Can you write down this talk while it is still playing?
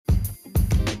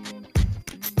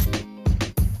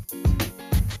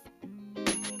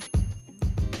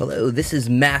Hello, this is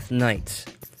Math Nights.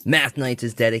 Math Nights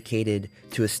is dedicated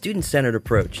to a student-centered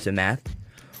approach to math.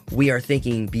 We are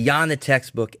thinking beyond the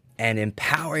textbook and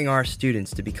empowering our students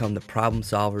to become the problem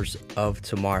solvers of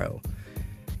tomorrow.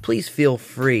 Please feel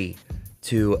free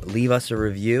to leave us a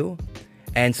review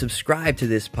and subscribe to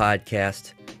this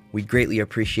podcast. We greatly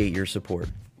appreciate your support.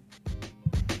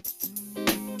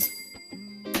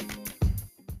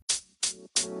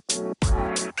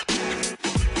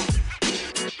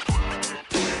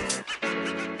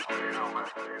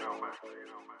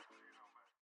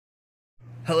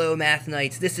 Hello, Math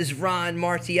Nights. This is Ron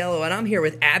Martiello, and I'm here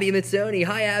with Abby Mazzoni.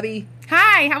 Hi, Abby.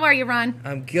 Hi, how are you, Ron?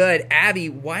 I'm good. Abby,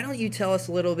 why don't you tell us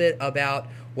a little bit about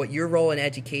what your role in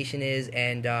education is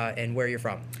and where you're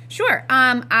from? Sure.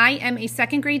 I am a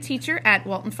second grade teacher at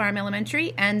Walton Farm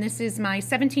Elementary, and this is my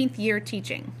 17th year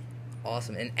teaching.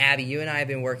 Awesome. And Abby, you and I have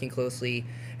been working closely,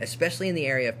 especially in the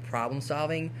area of problem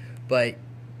solving, but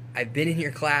I've been in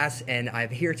your class and I'm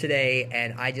here today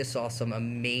and I just saw some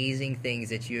amazing things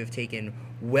that you have taken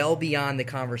well beyond the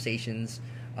conversations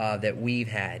that we've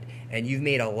had. And you've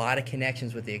made a lot of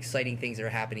connections with the exciting things that are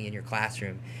happening in your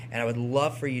classroom. And I would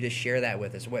love for you to share that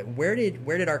with us. Where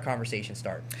did our conversation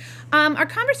start? Our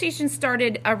conversation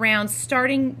started around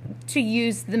starting to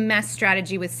use the MESS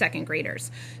strategy with second graders.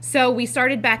 So we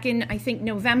started back in, I think,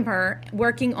 November,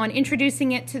 working on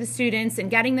introducing it to the students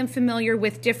and getting them familiar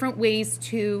with different ways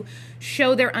to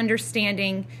show their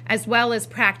understanding as well as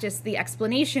practice the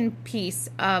explanation piece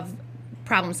of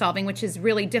problem solving, which is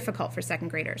really difficult for second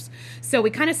graders. So we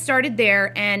kind of started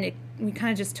there and we kind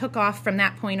of just took off from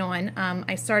that point on.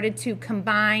 I started to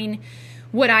combine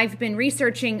what I've been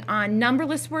researching on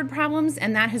numberless word problems,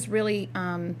 and that has really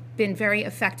been very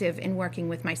effective in working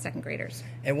with my second graders.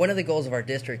 And one of the goals of our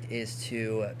district is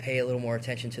to pay a little more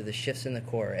attention to the shifts in the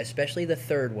core, especially the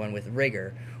third one with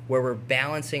rigor, where we're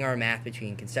balancing our math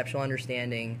between conceptual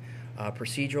understanding,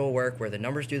 procedural work where the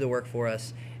numbers do the work for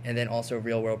us, and then also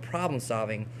real-world problem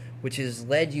solving, which has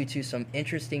led you to some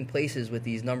interesting places with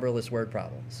these numberless word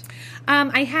problems.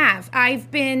 I have.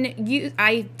 I've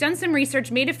done some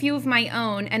research, made a few of my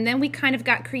own, and then we kind of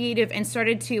got creative and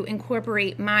started to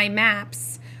incorporate my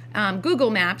maps,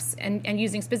 Google Maps, and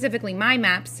using specifically my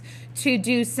maps to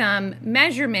do some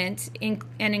measurement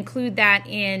and include that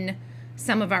in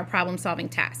some of our problem-solving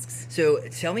tasks. So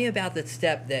tell me about the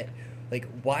step that, like,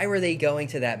 why were they going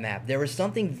to that map? There was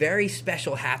something very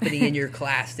special happening in your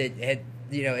class that had,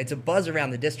 it's a buzz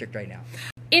around the district right now.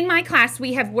 In my class,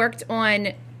 we have worked on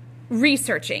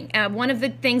researching. One of the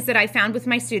things that I found with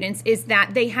my students is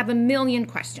that they have a million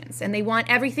questions and they want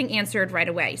everything answered right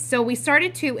away. So we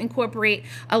started to incorporate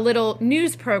a little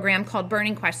news program called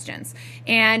Burning Questions.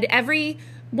 And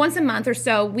once a month or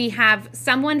so, we have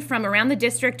someone from around the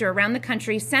district or around the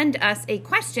country send us a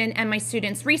question and my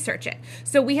students research it.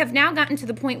 So we have now gotten to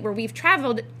the point where we've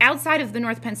traveled outside of the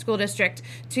North Penn School District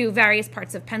to various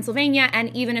parts of Pennsylvania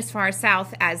and even as far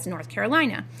south as North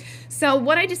Carolina. So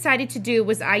what I decided to do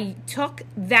was I took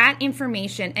that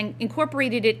information and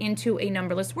incorporated it into a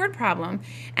numberless word problem,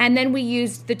 and then we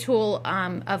used the tool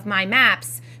of my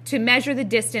maps to measure the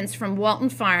distance from Walton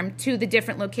Farm to the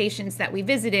different locations that we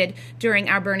visited during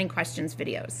our Burning Questions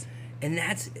videos. And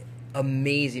that's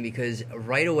amazing because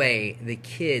right away the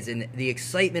kids and the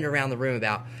excitement around the room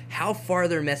about how far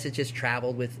their message has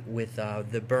traveled with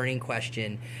the burning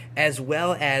question, as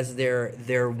well as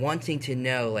they're wanting to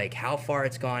know like how far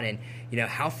it's gone and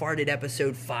how far did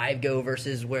episode 5 go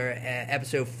versus where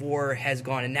episode 4 has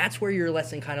gone. And that's where your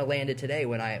lesson kind of landed today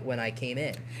when I came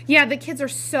in. Yeah, the kids are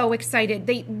so excited.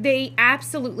 They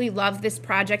absolutely love this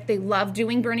project. They love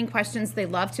doing burning questions. They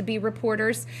love to be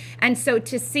reporters. And so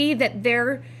to see that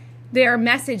their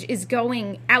message is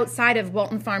going outside of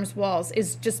Walton Farm's walls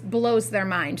is just blows their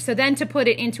mind. So then to put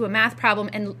it into a math problem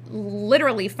and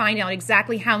literally find out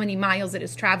exactly how many miles it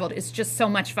has traveled is just so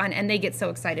much fun, and they get so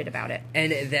excited about it.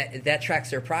 And that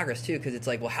tracks their progress too, because it's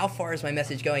like, well, how far is my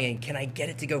message going, and can I get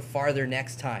it to go farther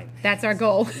next time? That's our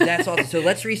goal. That's awesome. So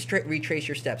let's retrace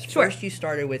your steps. Sure. First, you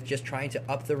started with just trying to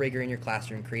up the rigor in your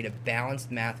classroom, create a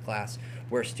balanced math class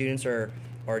where students are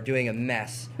doing a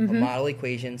MESS, a model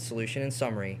equation, solution, and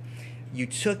summary. You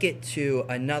took it to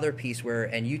another piece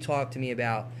and you talked to me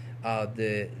about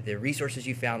the resources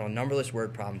you found on numberless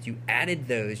word problems. You added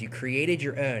those. You created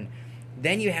your own.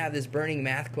 Then you have this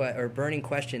burning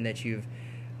question that you've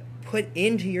put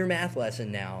into your math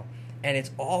lesson now, and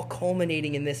it's all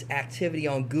culminating in this activity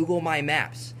on Google My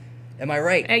Maps. Am I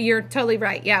right? You're totally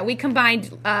right. Yeah, we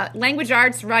combined language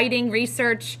arts, writing,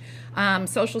 research,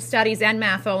 social studies and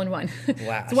math all in one.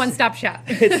 Wow. It's a one-stop shop.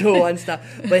 It's a one-stop.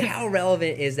 But how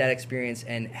relevant is that experience,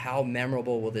 and how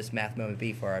memorable will this math moment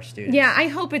be for our students? Yeah, I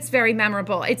hope it's very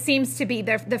memorable. It seems to be.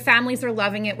 The families are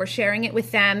loving it. We're sharing it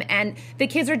with them. And the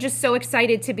kids are just so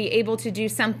excited to be able to do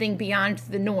something beyond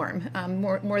the norm,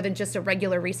 more than just a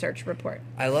regular research report.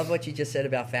 I love what you just said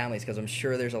about families, because I'm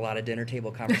sure there's a lot of dinner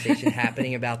table conversation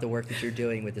happening about the work that you're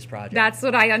doing with this project. That's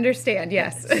what I understand,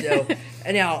 yes. So,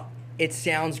 and now, it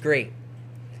sounds great.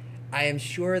 I am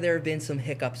sure there have been some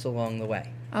hiccups along the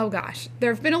way. Oh gosh,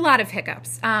 there have been a lot of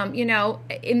hiccups.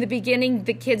 In the beginning,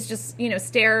 the kids just,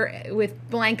 stare with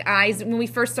blank eyes. When we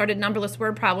first started numberless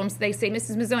word problems, they say,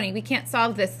 Mrs. Mazzoni, we can't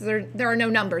solve this. There are no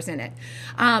numbers in it.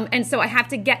 And so I have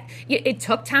to it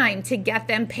took time to get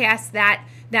them past that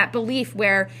belief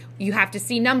where you have to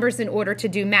see numbers in order to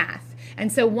do math. And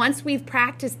so once we've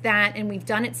practiced that and we've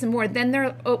done it some more, then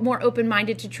they're more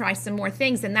open-minded to try some more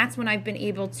things. And that's when I've been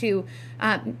able to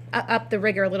up the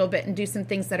rigor a little bit and do some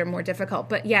things that are more difficult.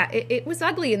 But yeah, it was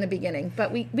ugly in the beginning,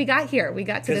 but we got here. We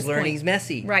got to this point. Because learning's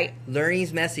messy. Right.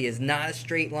 Learning's messy. It's not a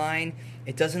straight line.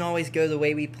 It doesn't always go the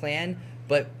way we plan,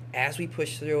 but as we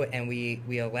push through it and we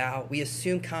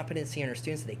assume competency in our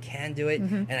students that they can do it,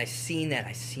 and I've seen that.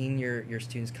 I've seen your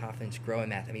students' confidence grow in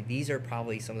math. I mean, these are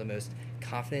probably some of the most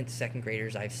confident second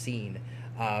graders I've seen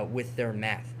with their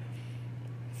math.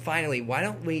 Finally, why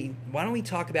don't we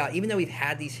talk about, even though we've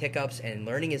had these hiccups and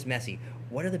learning is messy,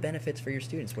 what are the benefits for your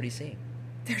students? What are you seeing?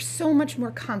 They're so much more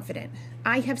confident.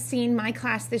 I have seen my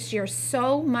class this year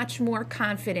so much more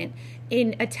confident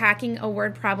in attacking a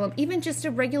word problem, even just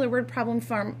a regular word problem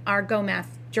from our Go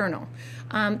Math journal.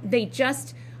 They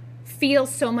just feel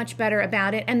so much better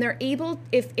about it, and they're able,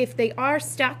 if they are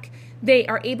stuck, they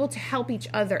are able to help each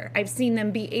other. I've seen them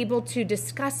be able to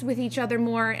discuss with each other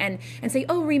more and say,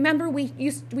 oh, remember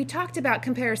we talked about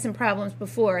comparison problems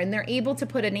before, and they're able to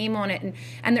put a name on it,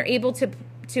 and they're able to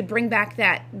bring back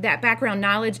that background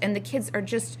knowledge, and the kids are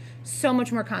just so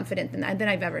much more confident than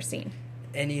I've ever seen.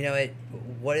 And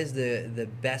what is the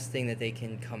best thing that they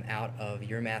can come out of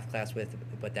your math class with,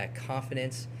 but that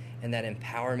confidence and that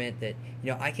empowerment that,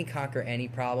 I can conquer any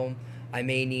problem. I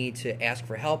may need to ask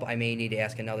for help. I may need to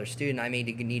ask another student. I may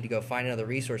need to go find another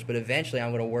resource, but eventually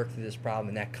I'm going to work through this problem,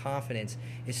 and that confidence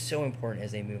is so important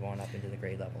as they move on up into the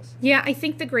grade levels. Yeah, I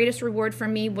think the greatest reward for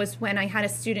me was when I had a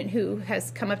student who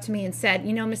has come up to me and said,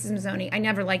 Mrs. Mazzoni, I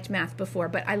never liked math before,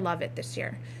 but I love it this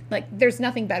year. Like, there's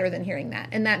nothing better than hearing that,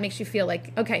 and that makes you feel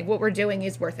like, okay, what we're doing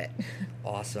is worth it.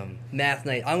 Awesome. Math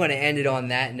Night. I'm going to end it on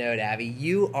that note, Abby.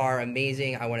 You are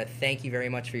amazing. I want to thank you very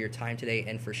much for your time today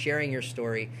and for sharing your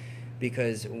story,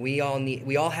 because we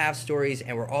all have stories,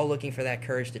 and we're all looking for that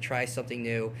courage to try something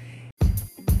new.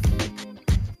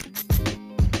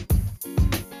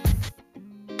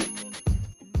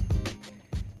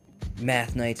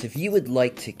 Math Nights, if you would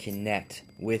like to connect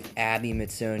with Abby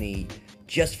Mazzoni,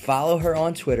 just follow her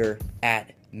on Twitter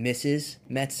at Mrs.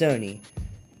 Mazzoni.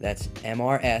 That's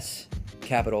MRS,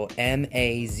 capital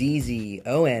MAZZONI,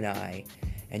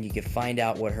 and you can find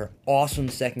out what her awesome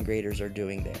second graders are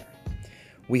doing there.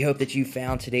 We hope that you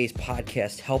found today's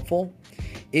podcast helpful.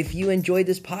 If you enjoyed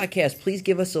this podcast, please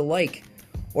give us a like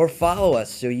or follow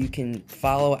us so you can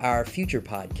follow our future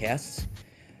podcasts.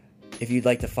 If you'd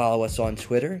like to follow us on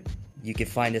Twitter, you can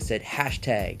find us at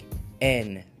hashtag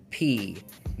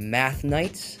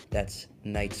NPMathNights. That's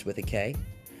Nights with a K.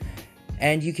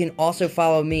 And you can also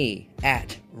follow me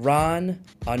at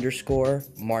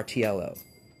Ron_Martiello.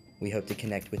 We hope to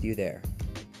connect with you there.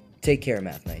 Take care,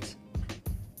 Math Nights.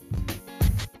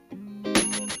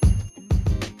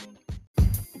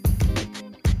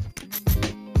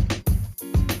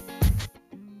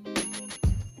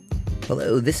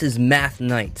 Hello, this is Math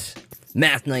Nights.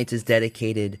 Math Nights is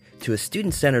dedicated to a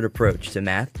student-centered approach to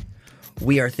math.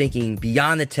 We are thinking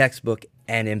beyond the textbook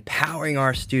and empowering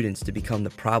our students to become the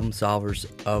problem solvers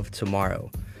of tomorrow.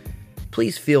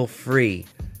 Please feel free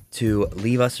to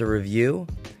leave us a review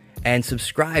and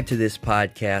subscribe to this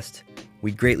podcast.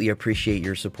 We'd greatly appreciate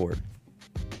your support.